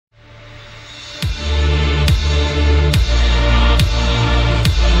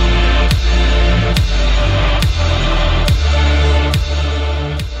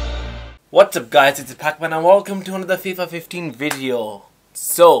What's up guys, it's PakMan and welcome to another FIFA 15 video.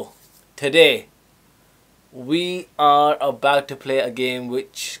 So, today we are about to play a game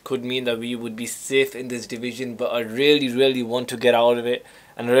which could mean that we would be safe in this division, but I really want to get out of it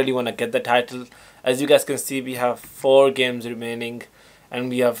and I really want to get the title. As you guys can see, we have 4 games remaining and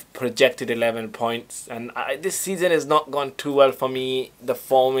we have projected 11 points, and this season has not gone too well for me. The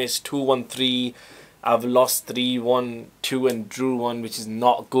form is 2-1-3. I've lost 3-1-2 and drew 1, which is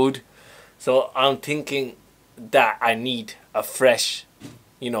not good. So I'm thinking that I need a fresh,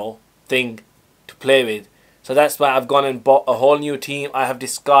 thing to play with. So that's why I've gone and bought a whole new team. I have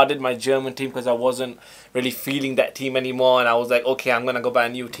discarded my German team because I wasn't really feeling that team anymore. And I was like, okay, I'm going to go buy a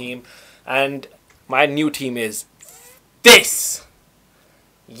new team. And my new team is this.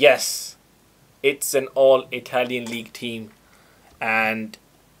 Yes, it's an all-Italian league team. And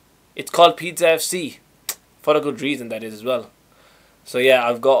it's called Pizza FC. For a good reason, that is as well. So yeah,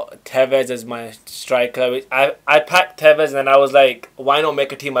 I've got Tevez as my striker. I packed Tevez and I was like, why not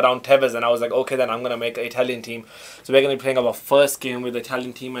make a team around Tevez? And I was like, okay, then I'm going to make an Italian team. So we're going to be playing our first game with the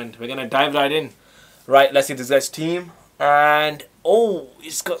Italian team and we're going to dive right in. Right, let's see this guy's team. And, oh,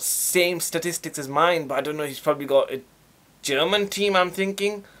 he's got same statistics as mine, but I don't know, he's probably got a German team, I'm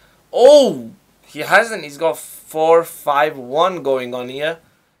thinking. Oh, he hasn't. He's got 4-5-1 going on here.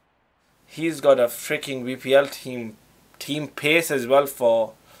 He's got a freaking VPL team pace as well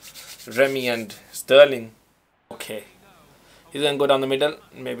for Remy and Sterling. Okay, he's gonna go down the middle.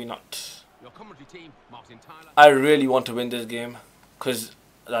 Maybe not. I really want to win this game because,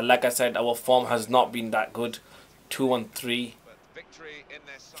 like I said, our form has not been that good. 2-1-3.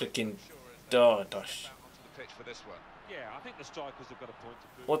 Freaking dosh.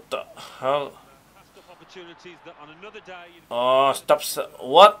 What the hell? Oh, stop!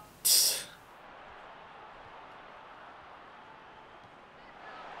 What?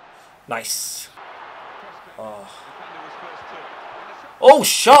 Nice. Oh,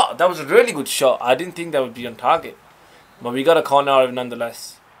 shot! That was a really good shot. I didn't think that would be on target, but we got a corner out of it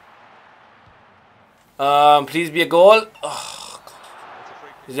nonetheless. Please be a goal. Oh,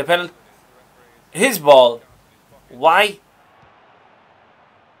 God. Is it a penalty? His ball. Why?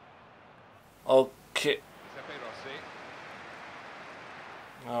 Okay.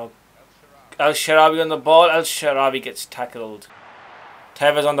 Oh. El Sharabi on the ball. El Sharabi gets tackled.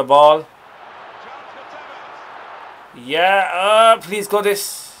 Tevez on the ball. Yeah, please go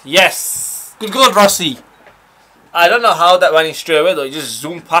this. Yes. Good goal, Rossi. I don't know how that went in straight away though. He just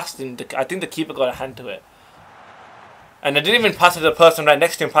zoomed past him. I think the keeper got a hand to it. And I didn't even pass it to the person right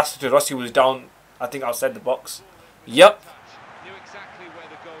next to him. Passed it to Rossi, who was down, I think, outside the box. Yep.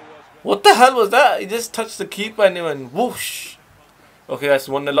 What the hell was that? He just touched the keeper and he went whoosh. Okay, that's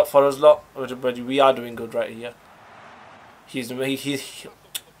 1-0 up for us lot. But we are doing good right here.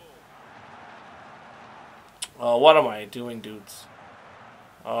 Oh, what am I doing, dudes?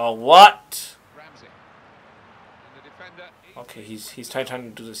 Oh, what? Okay, he's trying to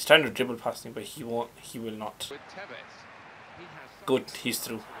do this. He's trying to dribble past me, but he won't. He will not. Good, he's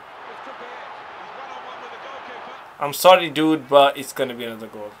through. I'm sorry, dude, but it's gonna be another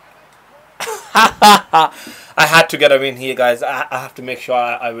goal. I had to get a win here, guys. I have to make sure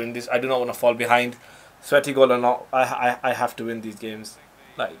I win this. I do not want to fall behind. Sweaty goal or not, I have to win these games.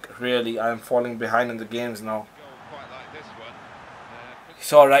 Like, really, I'm falling behind in the games now.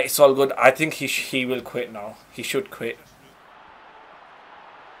 It's alright, it's all good. I think he will quit now. He should quit.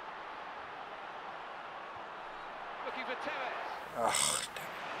 Oh,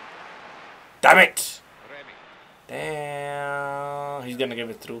 damn it! Damn. He's gonna give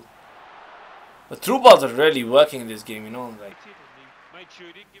it through. The through balls are really working in this game, like.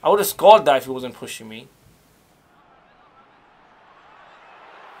 I would have scored that if he wasn't pushing me.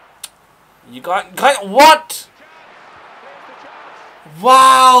 You got what?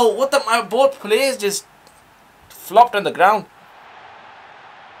 Wow! What the? My both players just flopped on the ground.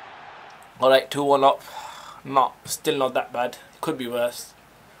 All right, 2-1 up. Still not that bad. Could be worse.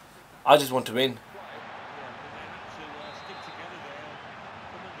 I just want to win.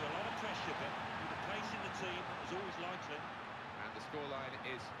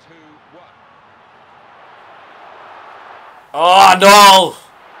 Oh no!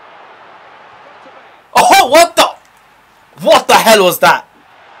 Oh, what the hell was that?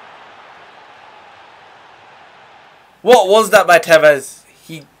 What was that by Tevez?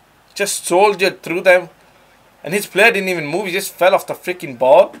 He just soldiered through them and his player didn't even move. He just fell off the freaking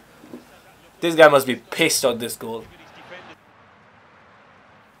ball. This guy must be pissed on this goal.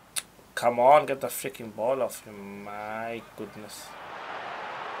 Come on, get the freaking ball off him. My goodness.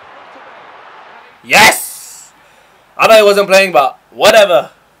 Yes! I know he wasn't playing, but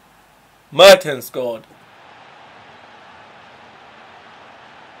whatever. Mertens scored.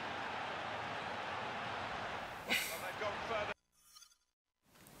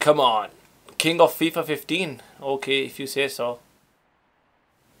 Come on. King of FIFA 15. Okay, if you say so.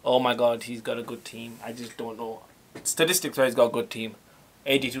 Oh my god, he's got a good team. I just don't know. Statistics wise, he's got a good team.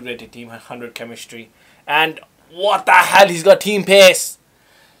 82 rated team, 100 chemistry. And what the hell? He's got team pace.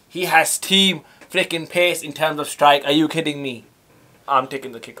 He has team freaking pace in terms of strike. Are you kidding me? I'm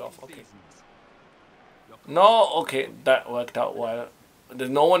taking the kickoff. Okay. No, okay, that worked out well.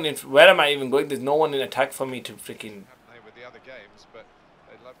 There's no one in. Where am I even going? There's no one in attack for me to freaking.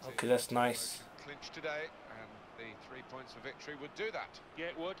 Okay, that's nice.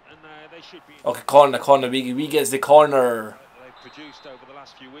 Okay, corner. We gets the corner. Produced over the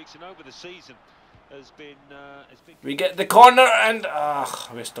last few weeks and over the season has been we get the corner and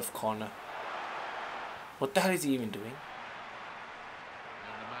waste of corner. What the hell is he even doing?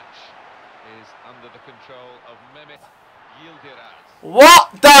 And the match is under the control of Mehmet Yildiraz.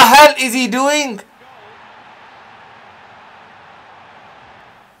 What the hell is he doing?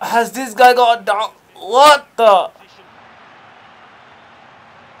 Has this guy got down? What the?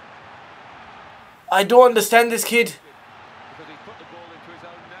 I don't understand this kid.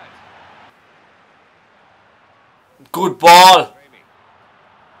 Good ball.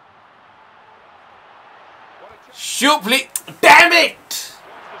 Shoot, please. Damn it!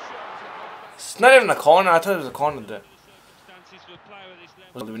 It's not even a corner. I thought it was a corner there.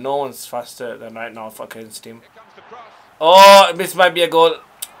 No one's faster than right now for against him. Oh, this might be a goal.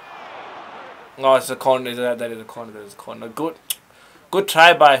 No, it's a corner. That is a corner. That is a corner. Good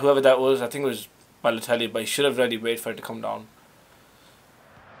try by whoever that was. I think it was Balotelli, but he should have really waited for it to come down.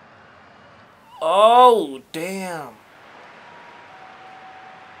 Oh, damn.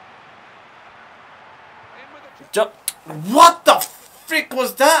 What the frick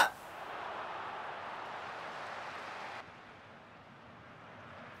was that?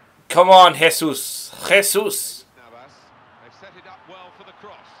 Come on, Jesus. Jesus.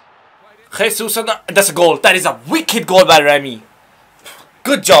 Jesus, that's a goal. That is a wicked goal by Remy.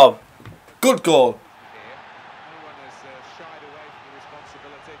 Good job. Good goal.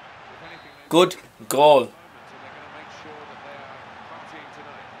 Good goal.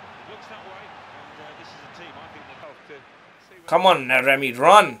 Come on, Remy,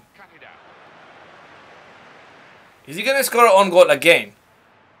 run. Is he going to score an own goal again?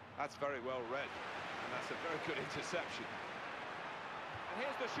 That's very well read. And that's a very good interception. And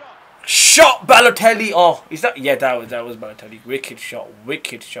here's the shot. Shot Balotelli. Oh, is that? Yeah, that was Balotelli. Wicked shot.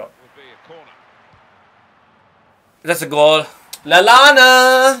 Wicked shot. That's a goal.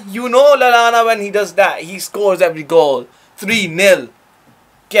 Lallana. You know Lallana when he does that. He scores every goal. 3-0.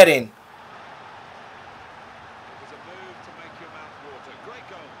 Get in.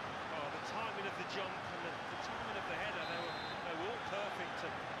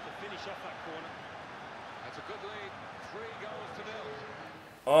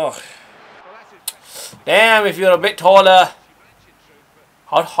 Oh, damn! If you're a bit taller,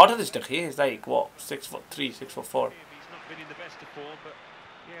 how tall is the kid? He's like what, 6'3", 6'4". He's not been in the best of form, but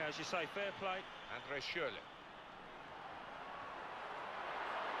yeah, as you say, fair play. Andre Schürrle.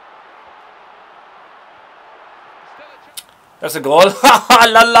 That's a goal.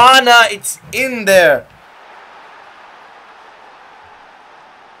 Lallana, it's in there.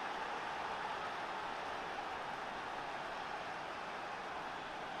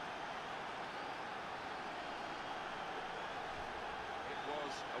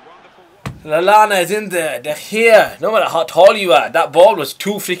 Lallana is in there. They're here. No matter how tall you are, that ball was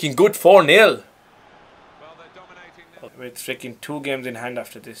too freaking good. 4-0. With freaking 2 games in hand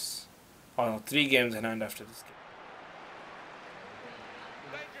after this. Oh no, 3 games in hand after this game.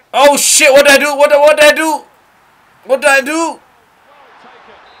 Oh shit! What did I do? What did I do? What did I do?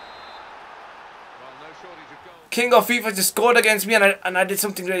 King of FIFA just scored against me, and I did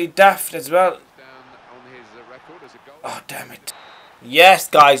something really daft as well. Oh damn it! Yes,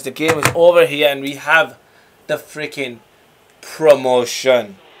 guys, the game is over here, and we have the freaking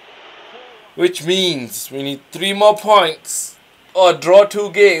promotion, which means we need 3 more points or draw 2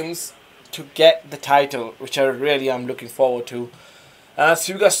 games to get the title, which I really am looking forward to. And I'll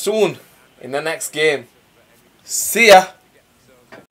see you guys soon in the next game. See ya.